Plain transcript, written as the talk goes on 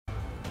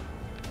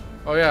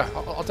Oh yeah,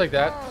 I'll take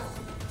that.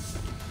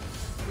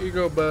 Here you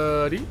go,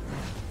 buddy.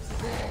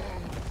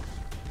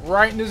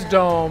 Right in his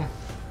dome.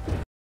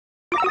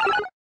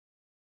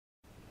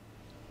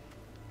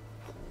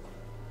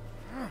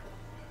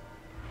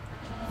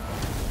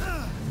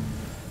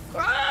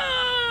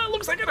 Ah!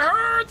 Looks like it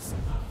hurts!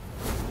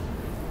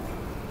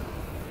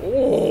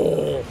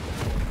 Oh!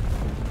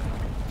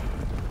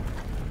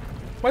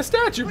 My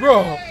statue,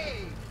 bro!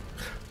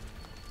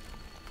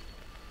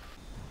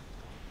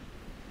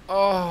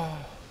 Oh.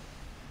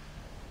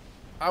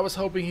 I was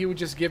hoping he would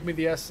just give me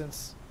the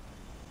essence.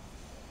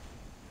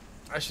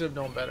 I should have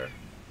known better.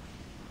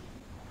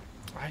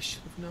 I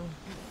should have known.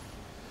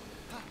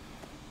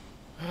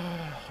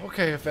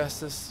 Okay,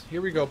 Hephaistos.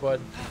 Here we go, bud.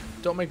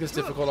 Don't make this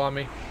difficult on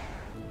me.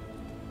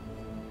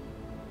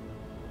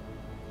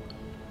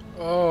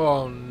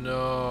 Oh,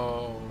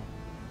 no.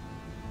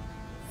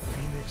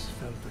 Phoenix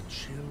felt a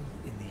chill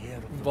in the air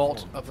of the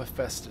Vault of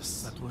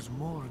Hephaistos. that was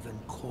more than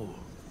cold.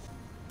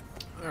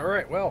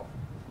 Alright, well.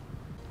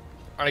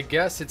 I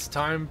guess it's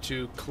time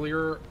to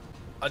clear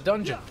a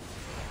dungeon.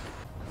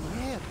 The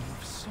air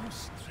moves so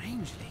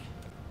strangely.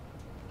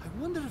 I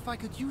wonder if I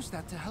could use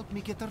that to help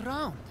me get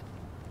around.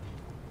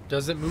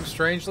 Does it move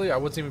strangely? I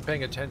wasn't even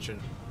paying attention.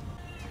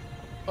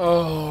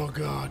 Oh,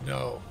 God,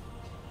 no.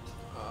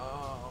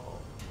 Oh.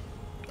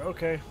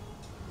 Okay.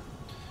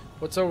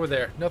 What's over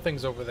there?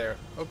 Nothing's over there.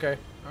 Okay.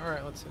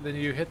 Alright, let's see. Then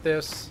you hit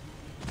this.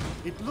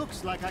 It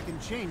looks like I can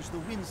change the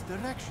wind's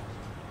direction.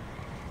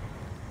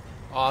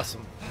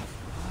 Awesome.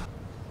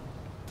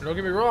 Don't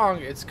get me wrong,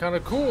 it's kind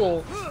of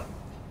cool.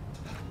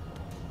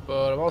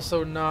 But I'm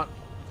also not...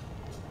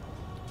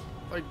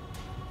 Like,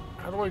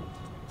 how do I...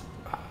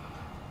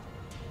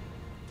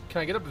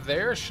 Can I get up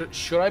there?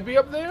 Should I be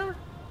up there?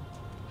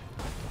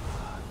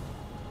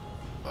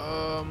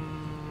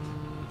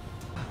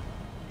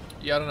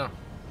 Yeah, I don't know.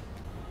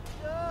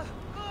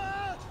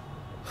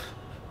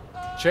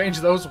 Change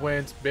those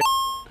winds, bitch.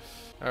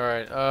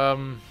 Alright,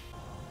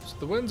 so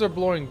the winds are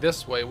blowing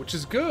this way, which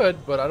is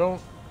good, but I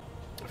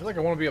feel like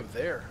I want to be up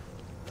there.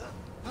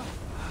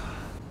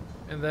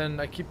 And then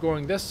I keep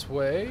going this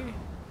way.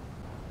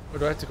 Or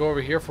do I have to go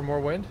over here for more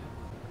wind?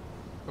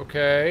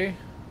 Okay.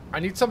 I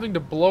need something to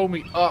blow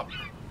me up.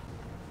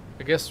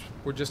 I guess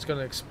we're just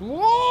gonna explore.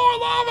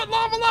 Lava,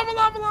 lava, lava,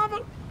 lava,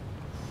 lava.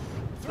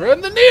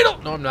 Thread the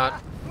needle. No, I'm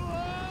not.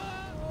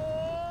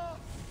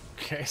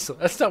 Okay, so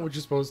that's not what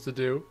you're supposed to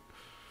do.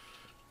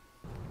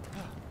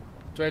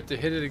 Do I have to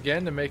hit it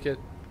again to make it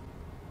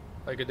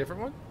like a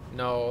different one?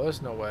 No,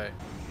 there's no way.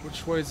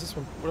 Which way is this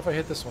one? What if I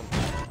hit this one?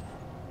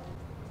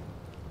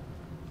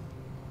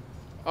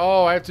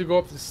 Oh, I have to go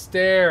up the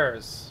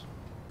stairs.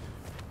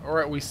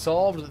 Alright, we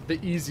solved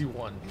the easy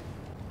one.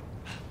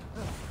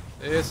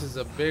 This is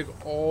a big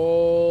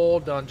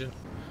old dungeon.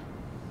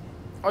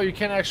 Oh, you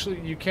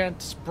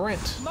can't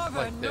sprint Mother,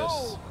 like this.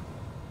 no!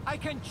 I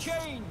can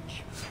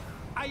change!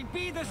 I'll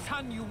be the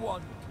son you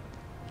want!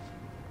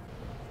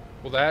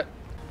 Well, that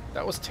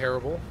was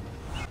terrible.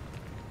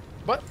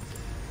 But,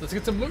 let's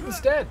get some loot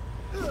instead.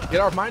 Get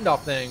our mind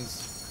off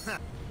things.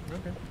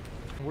 Okay.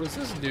 What does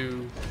this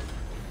do?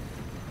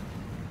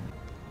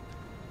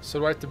 So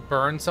do I have to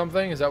burn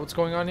something? Is that what's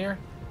going on here?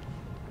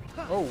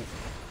 Oh.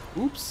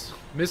 Oops.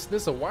 Missed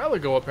this a while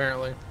ago,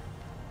 apparently.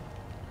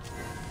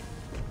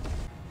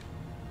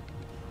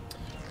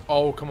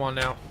 Oh, come on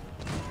now.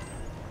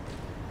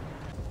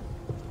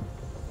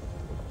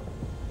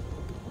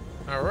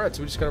 Alright,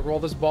 so we just gotta roll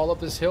this ball up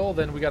this hill,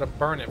 then we gotta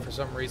burn it for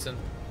some reason.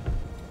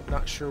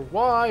 Not sure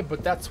why,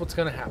 but that's what's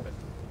gonna happen.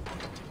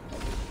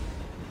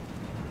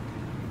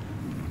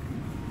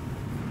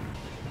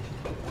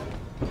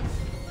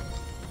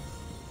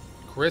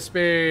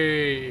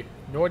 Crispy!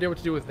 No idea what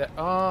to do with that.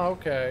 Oh,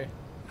 okay.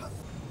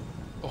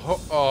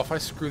 Oh, if I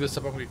screw this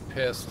up, I'm gonna be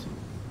pissed.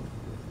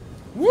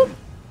 Whoop!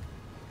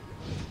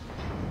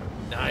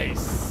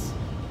 Nice.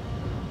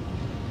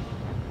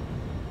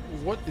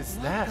 What is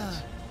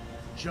that?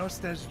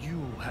 Just as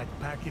you had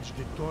packaged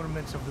the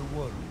torments of the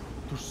world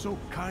to so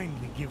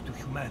kindly give to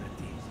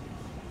humanity,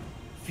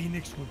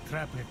 Phoenix would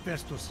trap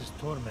Hephaistos'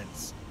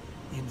 torments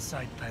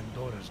inside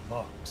Pandora's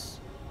box.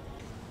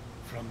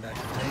 From that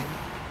day,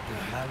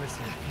 the malice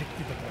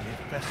inflicted upon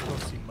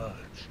Hephaistos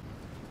emerged.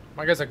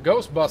 My guy's a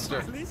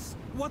Ghostbuster. Malice?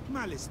 What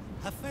malice?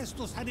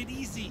 Hephaistos had it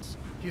easy.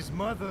 His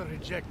mother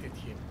rejected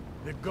him.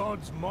 The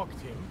gods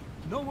mocked him.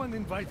 No one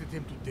invited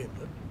him to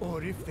dinner,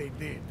 or if they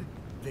did,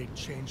 they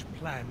changed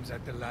plans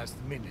at the last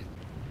minute.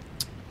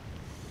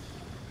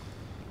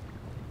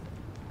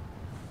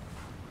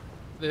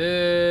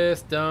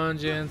 This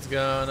dungeon's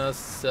gonna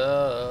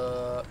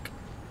suck.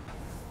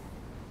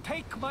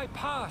 Take my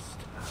past!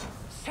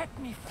 Set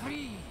me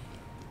free!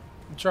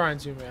 I'm trying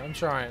to, man. I'm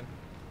trying.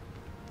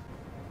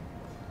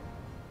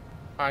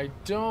 I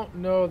don't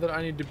know that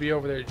I need to be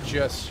over there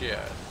just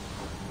yet.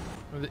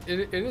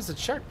 It is a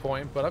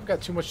checkpoint, but I've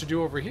got too much to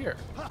do over here.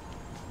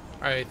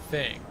 I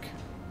think.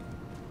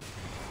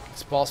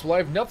 It's possible I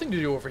have nothing to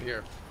do over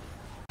here.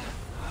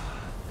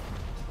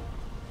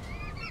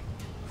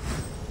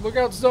 Look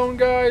out zone,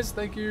 guys.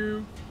 Thank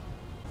you.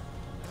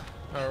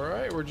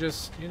 Alright, we're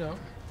just, you know,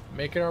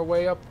 making our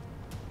way up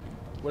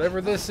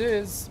whatever this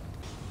is.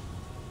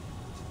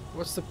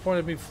 What's the point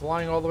of me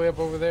flying all the way up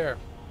over there?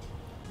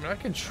 I mean, I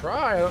can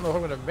try. I don't know if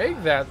I'm going to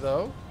make that,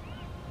 though.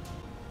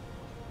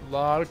 A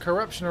lot of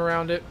corruption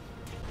around it.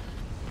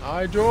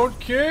 I don't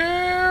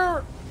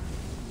care!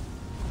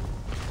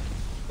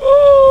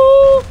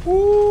 Oh!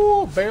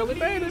 Ooh, barely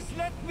made it. Please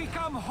let me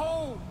come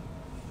home.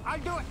 I'll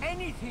do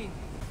anything.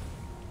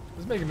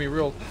 This is making me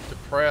real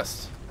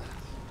depressed.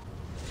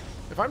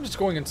 If I'm just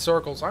going in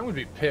circles, I'm going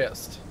to be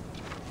pissed.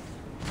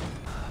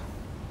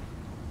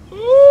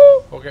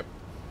 Ooh! Okay.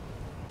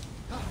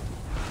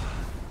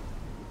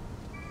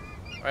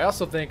 I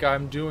also think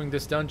I'm doing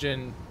this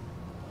dungeon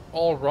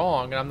all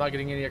wrong, and I'm not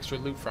getting any extra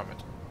loot from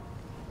it.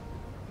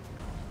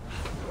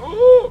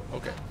 Ooh!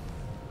 Okay.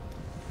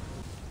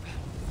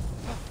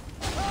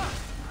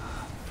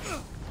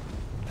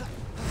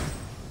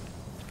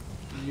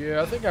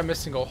 Yeah, I think I'm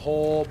missing a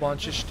whole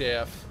bunch of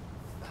stuff.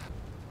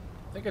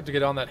 I think I have to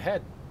get on that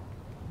head.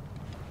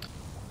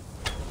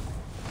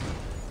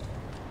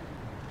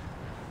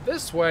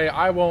 This way,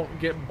 I won't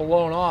get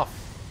blown off.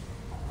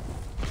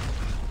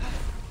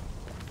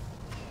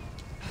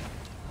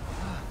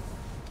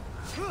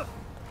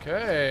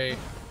 Okay.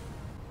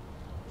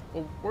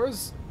 Well,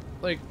 where's,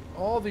 like,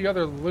 all the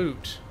other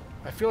loot?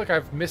 I feel like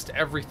I've missed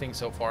everything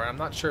so far, and I'm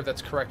not sure if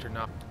that's correct or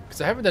not.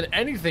 Because I haven't done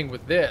anything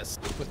with this,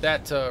 with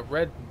that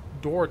red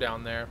door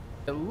down there.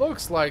 It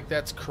looks like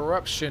that's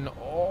corruption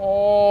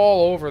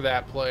all over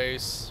that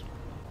place.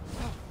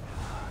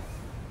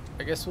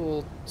 I guess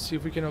we'll see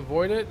if we can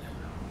avoid it.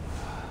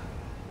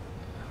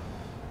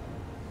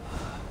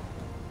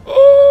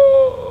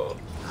 Oh!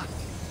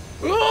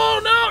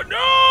 Oh, no,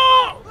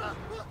 no!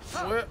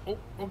 Well, oh,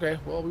 okay,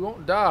 well, we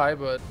won't die,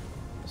 but...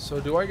 So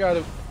do I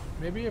gotta...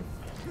 Maybe...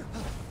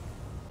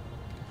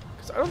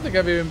 Because I don't think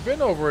I've even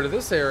been over to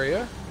this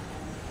area.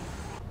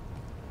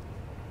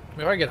 I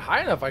mean, if I get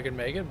high enough, I can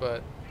make it,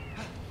 but...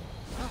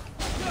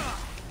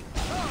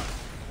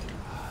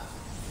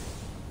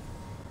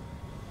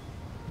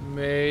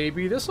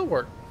 Maybe this will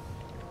work.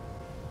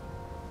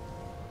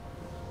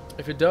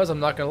 If it does, I'm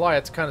not gonna lie,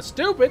 it's kind of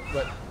stupid,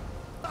 but...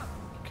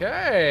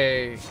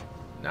 Okay.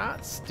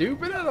 Not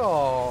stupid at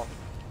all.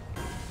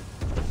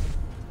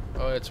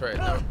 Oh, that's right.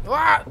 No.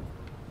 Ah!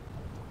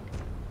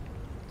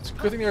 It's a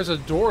good thing there's a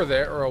door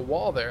there, or a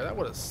wall there. That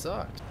would have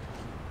sucked.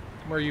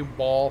 Come here, you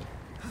ball.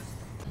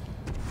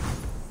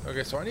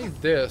 Okay, so I need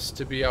this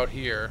to be out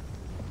here.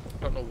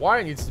 I don't know why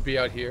it needs to be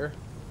out here,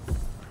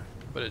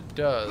 but it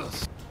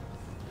does.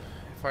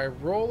 If I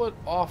roll it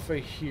off of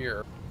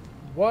here,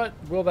 what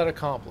will that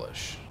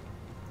accomplish?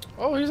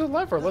 Oh, here's a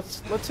lever.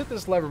 Let's hit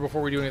this lever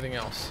before we do anything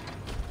else.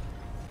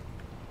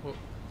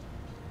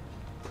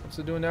 What's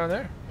it doing down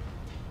there?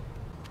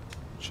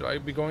 Should I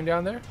be going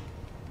down there?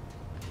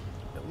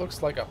 It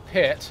looks like a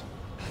pit.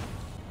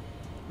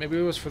 Maybe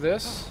it was for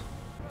this?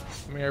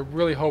 I mean, I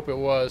really hope it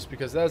was,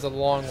 because that is a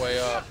long way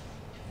up.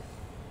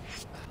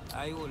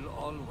 I will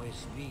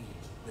always be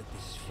the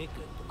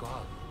disfigured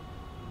god.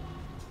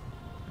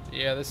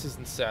 Yeah, this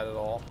isn't sad at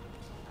all.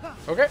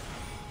 Okay.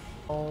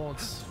 Oh,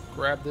 let's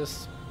grab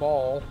this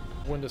ball.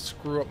 When to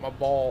screw up my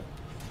ball.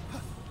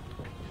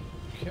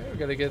 Okay, we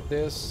gotta get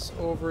this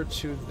over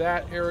to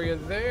that area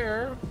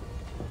there,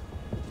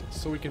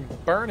 so we can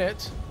burn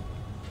it.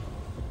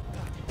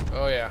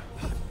 Oh yeah.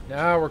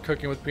 Now we're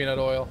cooking with peanut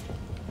oil.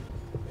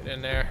 Get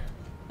in there.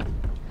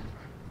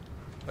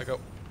 Let go.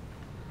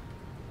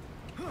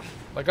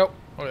 Let go.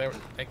 Oh, there.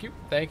 Thank you.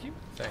 Thank you.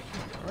 Thank you.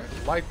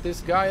 Alright, light this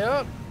guy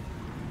up.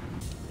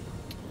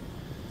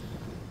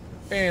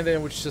 And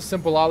then with just a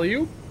simple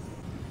alley-oop.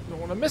 Don't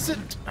want to miss it.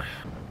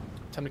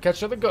 Time to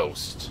catch another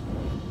ghost.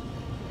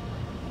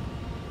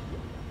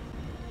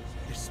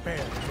 Despair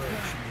emerged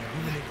from the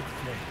illuminated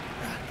flame.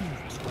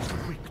 Phoenix was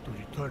quick to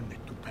return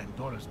it to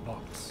Pandora's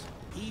box.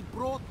 He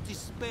brought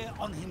despair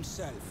on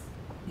himself.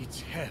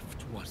 Its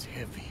heft was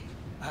heavy,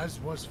 as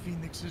was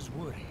Phoenix's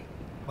worry.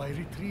 By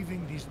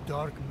retrieving these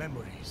dark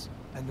memories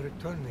and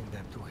returning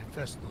them to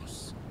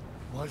Hephaistos,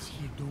 was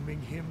he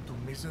dooming him to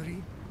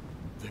misery?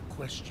 The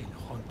question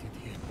haunted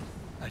him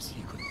as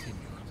he continued.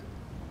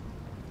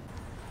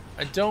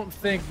 I don't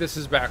think this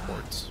is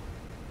backwards.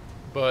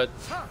 But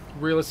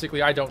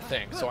realistically, I don't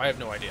think, so I have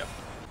no idea.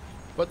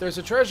 But there's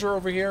a treasure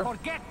over here.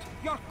 Forget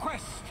your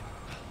quest.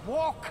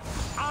 Walk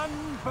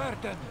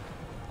unburdened.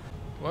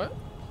 What?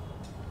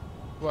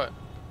 What?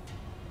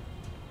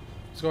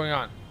 What's going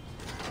on?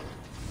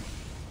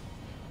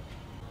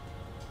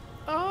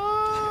 Oh.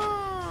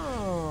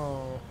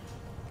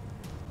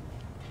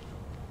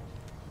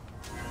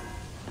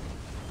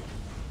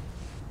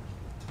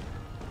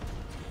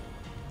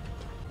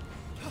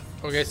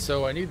 Okay,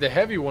 so I need the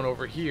heavy one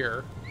over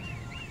here.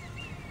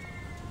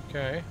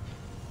 Okay.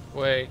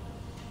 Wait.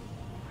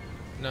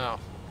 No.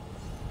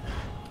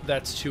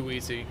 That's too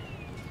easy.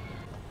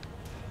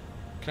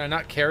 Can I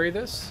not carry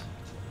this?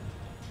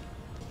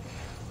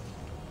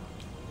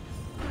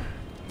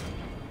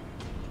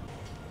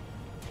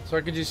 So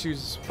I could just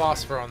use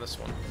phosphor on this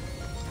one.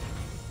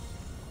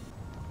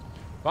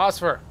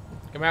 Phosphor!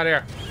 Come out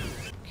here.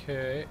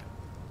 Okay.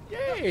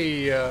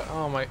 Yay!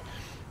 Oh my.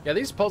 Yeah,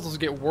 these puzzles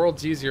get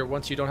worlds easier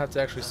once you don't have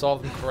to actually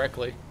solve them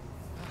correctly.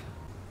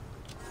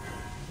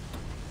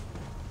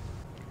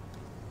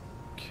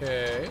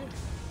 Okay.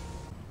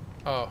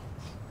 Oh.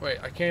 Wait,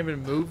 I can't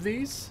even move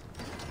these?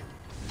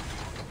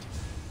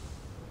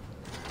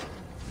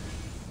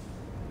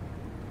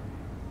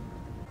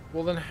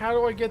 Well, then how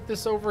do I get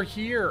this over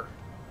here?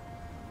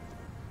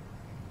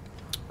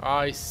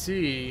 I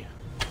see.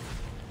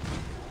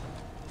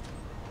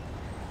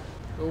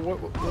 Well,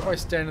 what if I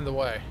stand in the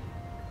way?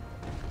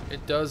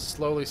 It does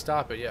slowly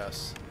stop it,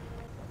 yes.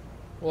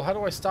 Well, how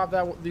do I stop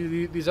that?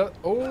 These other...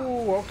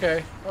 Oh,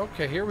 okay.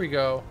 Okay, here we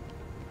go.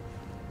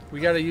 We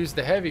gotta use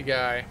the heavy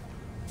guy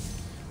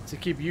to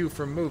keep you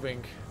from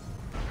moving.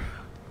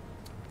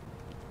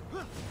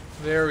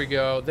 There we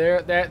go.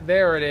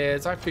 There it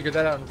is. I figured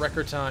that out in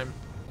record time.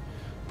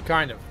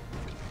 Kind of.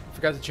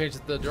 Forgot to change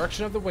the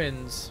direction of the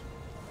winds.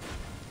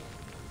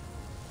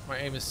 My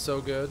aim is so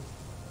good.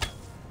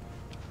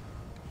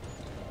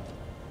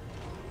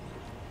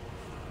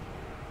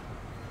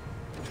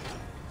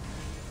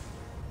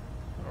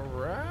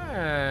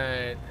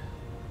 Alright.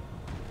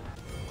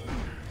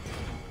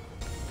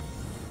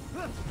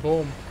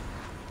 Boom.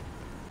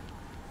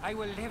 I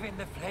will live in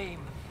the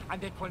flame,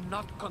 and it will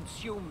not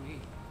consume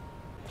me.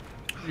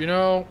 You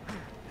know,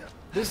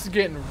 this is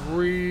getting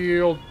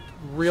real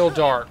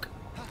dark.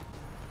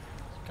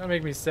 It's gonna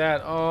make me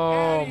sad.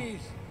 Oh. Ares,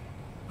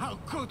 how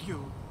could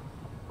you?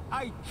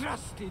 I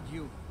trusted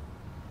you.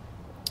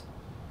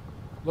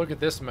 Look at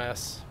this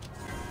mess.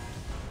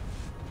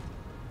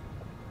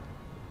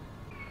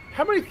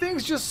 How many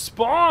things just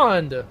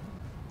spawned?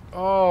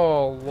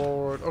 Oh,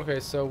 Lord. Okay,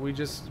 so we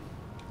just...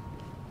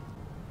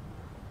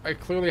 I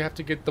clearly have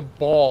to get the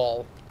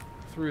ball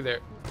through there.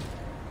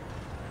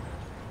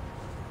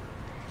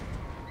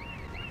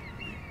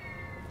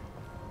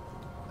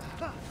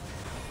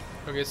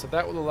 Okay, so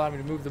that will allow me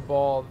to move the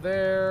ball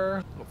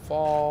there. It'll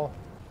fall.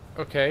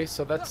 Okay,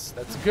 so that's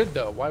good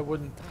though. Why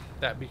wouldn't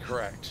that be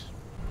correct?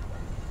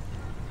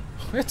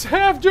 It's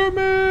after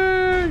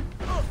me!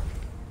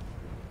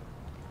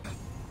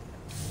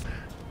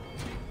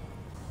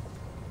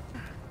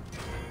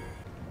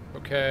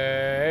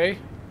 Okay.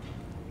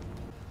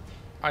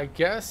 I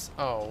guess.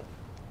 Oh,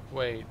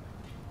 wait.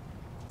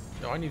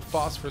 No, I need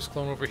phosphorus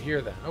clone over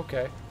here then.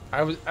 Okay.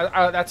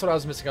 That's what I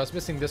was missing. I was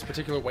missing this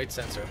particular weight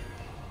sensor.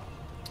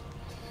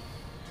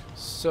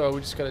 So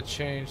we just gotta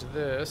change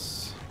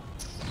this.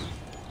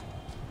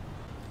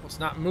 Well, it's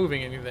not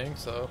moving anything,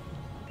 so.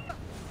 Why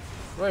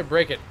do I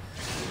break it?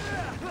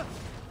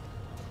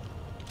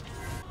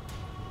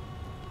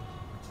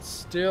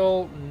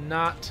 Still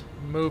not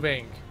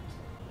moving.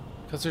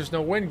 Because there's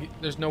no wind.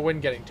 There's no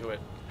wind getting to it.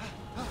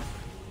 I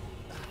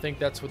think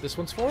that's what this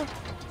one's for.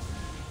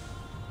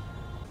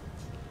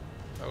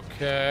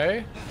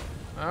 Okay.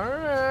 All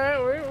right,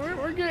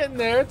 we're getting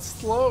there. It's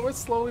slow. We're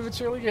slowly but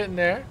surely getting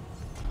there.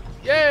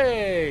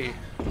 Yay!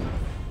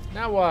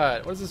 Now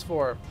what? What is this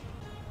for?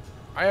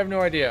 I have no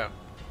idea.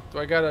 Do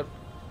I gotta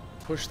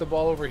push the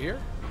ball over here?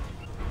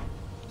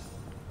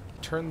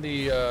 Turn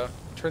the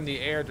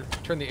air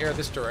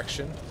this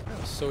direction,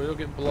 so it'll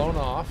get blown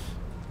off,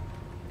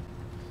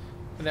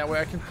 and that way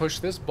I can push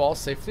this ball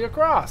safely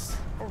across.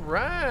 All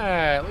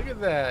right, look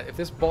at that. If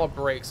this ball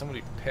breaks, I'm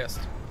gonna be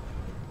pissed.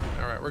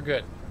 All right, we're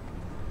good.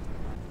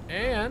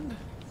 And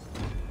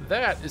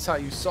that is how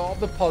you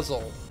solve the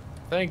puzzle.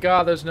 Thank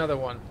God there's another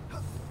one.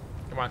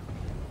 Come on.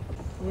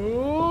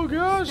 Oh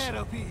gosh.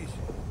 Therapies,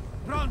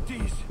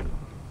 Brontes,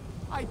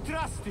 I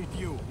trusted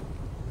you.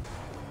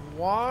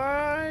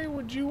 Why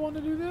would you want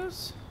to do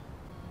this?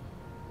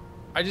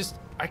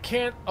 I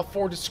can't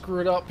afford to screw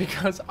it up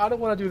because I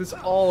don't want to do this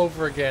all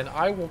over again.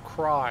 I will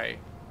cry.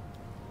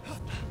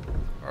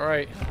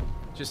 Alright.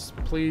 Just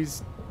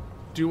please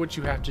do what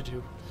you have to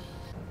do.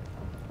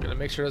 I'm gonna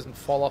make sure it doesn't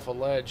fall off a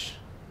ledge.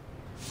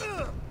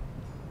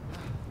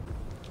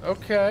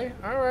 Okay,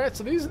 alright,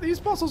 so these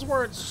puzzles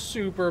weren't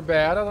super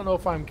bad. I don't know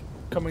if I'm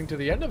coming to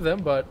the end of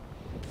them, but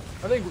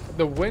I think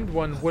the wind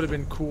one would have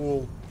been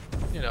cool,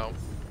 you know,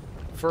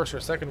 first or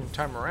second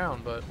time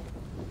around, but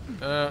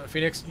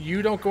Phoenix,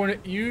 you don't go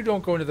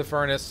into the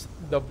furnace.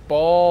 The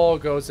ball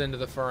goes into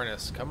the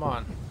furnace. Come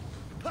on.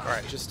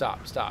 Alright, just stop.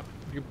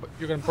 You're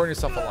gonna burn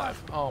yourself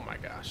alive. Oh my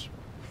gosh.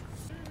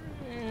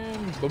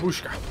 And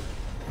babushka.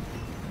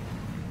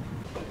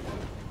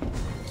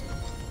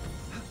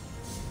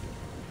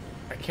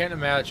 I can't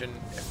imagine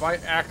if I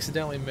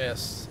accidentally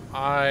miss.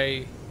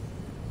 Oh,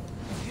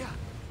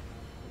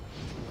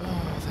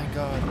 thank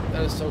God.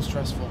 That is so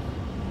stressful.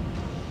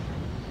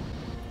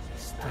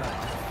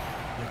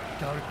 The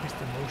darkest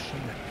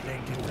emotion that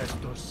plagued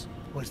Hephaistos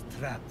was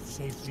trapped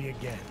safely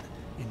again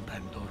in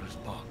Pandora's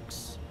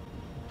box.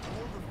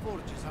 All the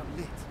forges are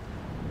lit.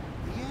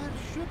 The air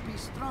should be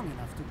strong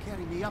enough to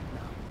carry me up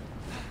now.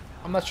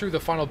 I'm not sure who the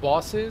final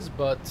boss is,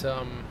 but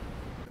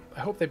I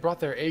hope they brought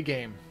their A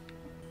game.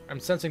 I'm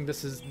sensing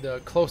this is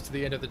close to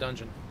the end of the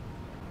dungeon.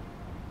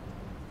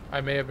 I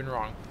may have been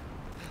wrong.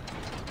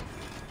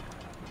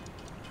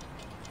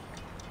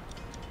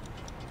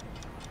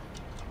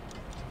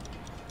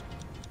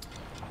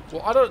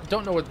 Well, I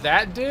don't know what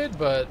that did,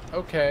 but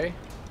okay.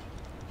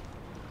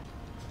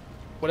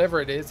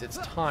 Whatever it is, it's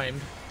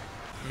timed.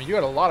 I mean, you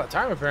had a lot of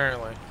time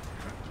apparently.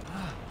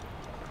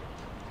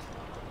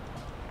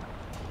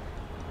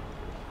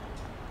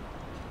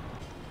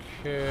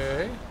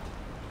 Okay.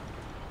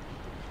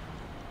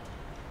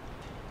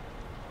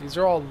 These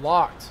are all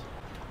locked.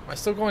 Am I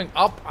still going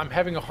up? I'm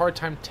having a hard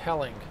time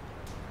telling.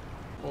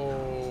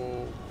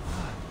 Oh.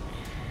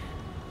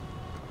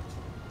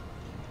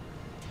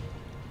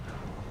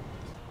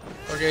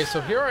 Okay,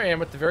 so here I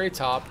am at the very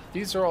top.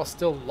 These are all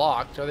still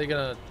locked. Are they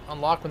gonna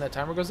unlock when that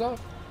timer goes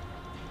off?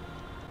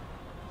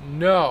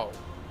 No.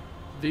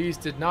 These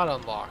did not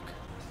unlock.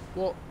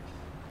 Well,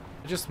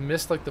 I just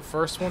missed like the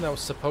first one that was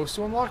supposed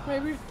to unlock,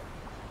 maybe?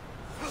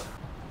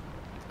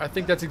 I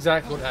think that's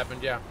exactly what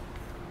happened, yeah.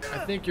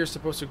 I think you're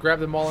supposed to grab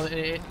them all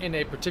in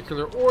a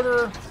particular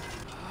order,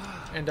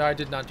 and I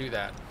did not do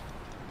that.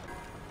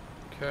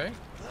 Okay.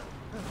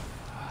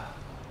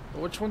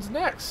 Well, which one's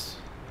next?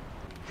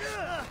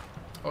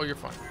 Oh, you're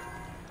fine.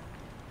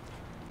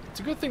 It's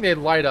a good thing they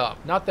light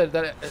up. Not that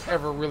that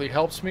ever really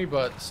helps me,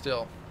 but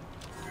still.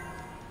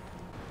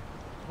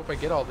 Hope I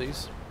get all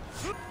these.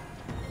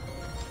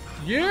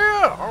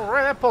 Yeah!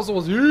 Alright, that puzzle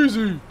was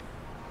easy!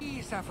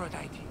 Please,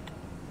 Aphrodite.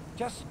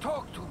 Just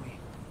talk to me.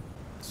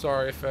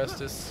 Sorry,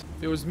 Hephaestus.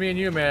 If it was me and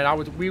you, man,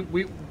 we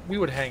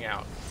would hang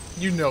out.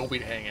 You know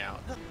we'd hang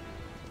out.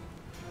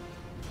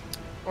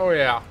 Oh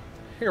yeah.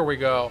 Here we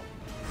go.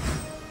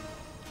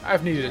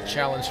 I've needed a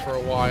challenge for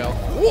a while.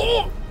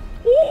 Whoa!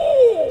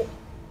 Whoa!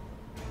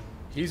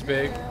 He's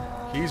big.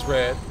 He's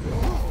red.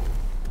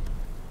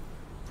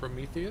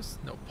 Prometheus?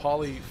 No,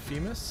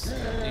 Polyphemus?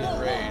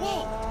 Enraged.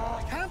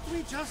 Can't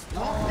we just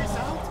talk this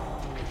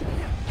out?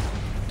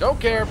 Don't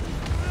care.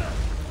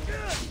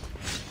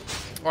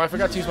 Oh, I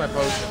forgot to use my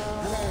potion.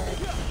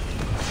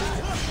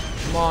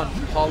 Come on,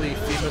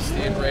 Polyphemus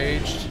the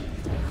Enraged.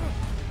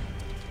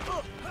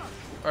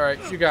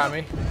 Alright, you got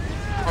me.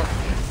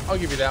 I'll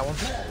give you that one.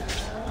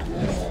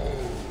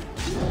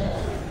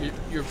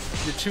 You're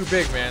too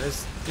big, man.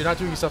 You're not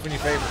doing yourself any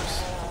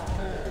favors.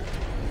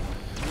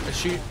 I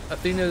shoot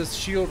Athena's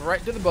shield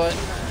right to the butt.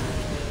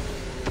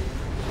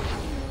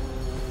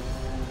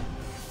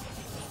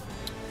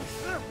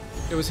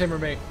 It was him or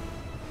me.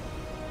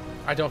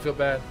 I don't feel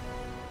bad.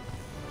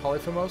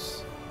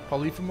 Polyphemus?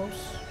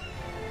 Polyphemus?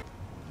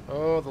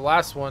 Oh, the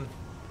last one.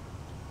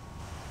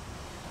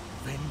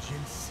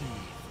 Vengeance seethed,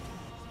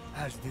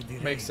 as did the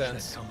Makes rage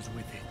sense. that comes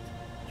with it.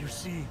 You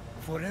see,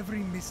 for every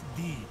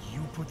misdeed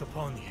you put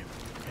upon him,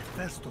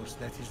 Hephaestos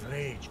let his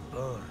rage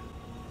burn,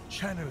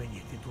 channeling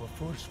it into a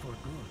force for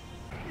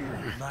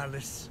good.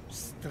 Malice,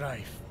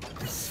 strife,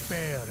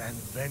 despair, and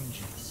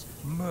vengeance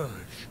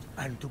merged,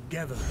 and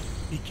together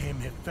became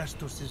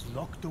Hephaestos'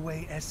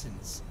 locked-away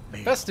essence. made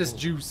Hephaestus whole.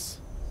 juice.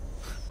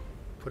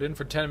 Put in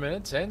for 10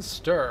 minutes and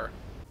stir.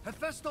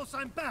 Hephaestos,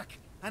 I'm back,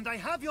 and I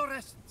have your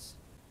essence.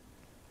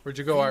 Where'd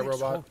you go, Fenix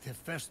iRobot? hoped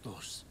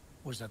Hephaestos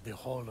was at the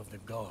Hall of the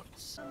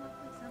Gods.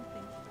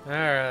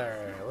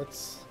 Alright,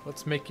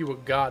 let's make you a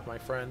god, my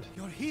friend.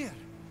 You're here.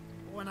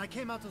 When I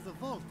came out of the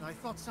vault, I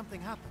thought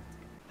something happened.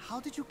 How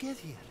did you get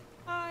here?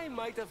 I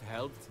might have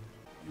helped.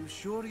 You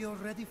sure you're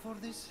ready for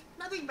this?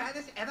 Nothing bad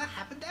has ever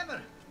happened ever.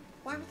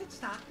 Why would it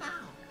start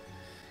now?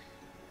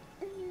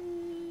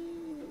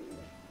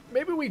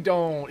 Maybe we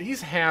don't.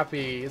 He's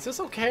happy. Is this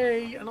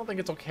okay? I don't think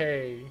it's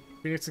okay.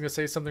 Phoenix is gonna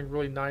say something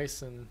really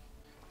nice and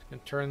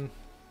turn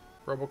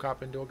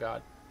RoboCop into a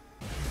god.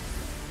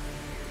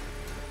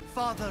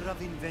 Father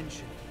of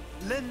invention,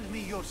 lend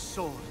me your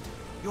sword,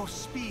 your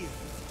spear,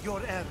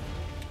 your arrow.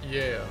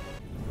 Yeah.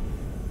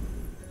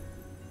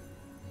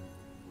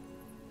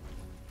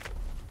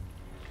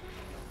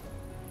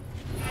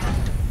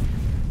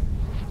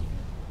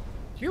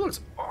 He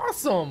looks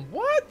awesome.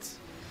 What?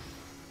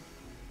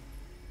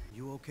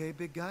 You okay,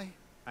 big guy?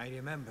 I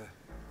remember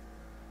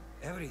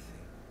everything.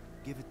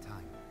 Give it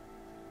time.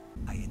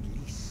 I at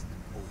least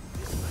owe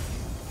this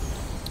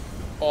much.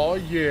 Oh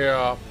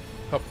yeah.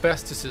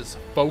 Hephaestus's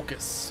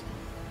focus.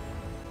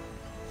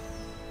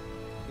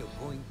 You're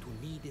going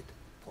to need it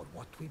for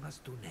what we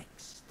must do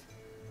next.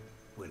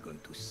 We're going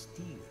to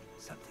steal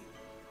something.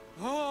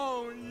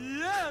 Oh,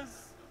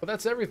 yes! Well,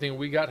 that's everything.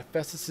 We got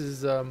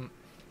Hephaestus's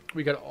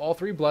we got all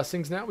 3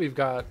 blessings now. We've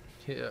got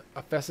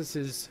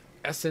Hephaestus's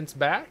essence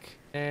back,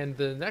 and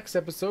the next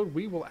episode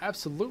we will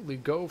absolutely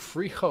go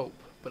free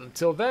hope. But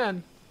until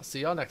then, I'll see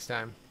y'all next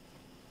time.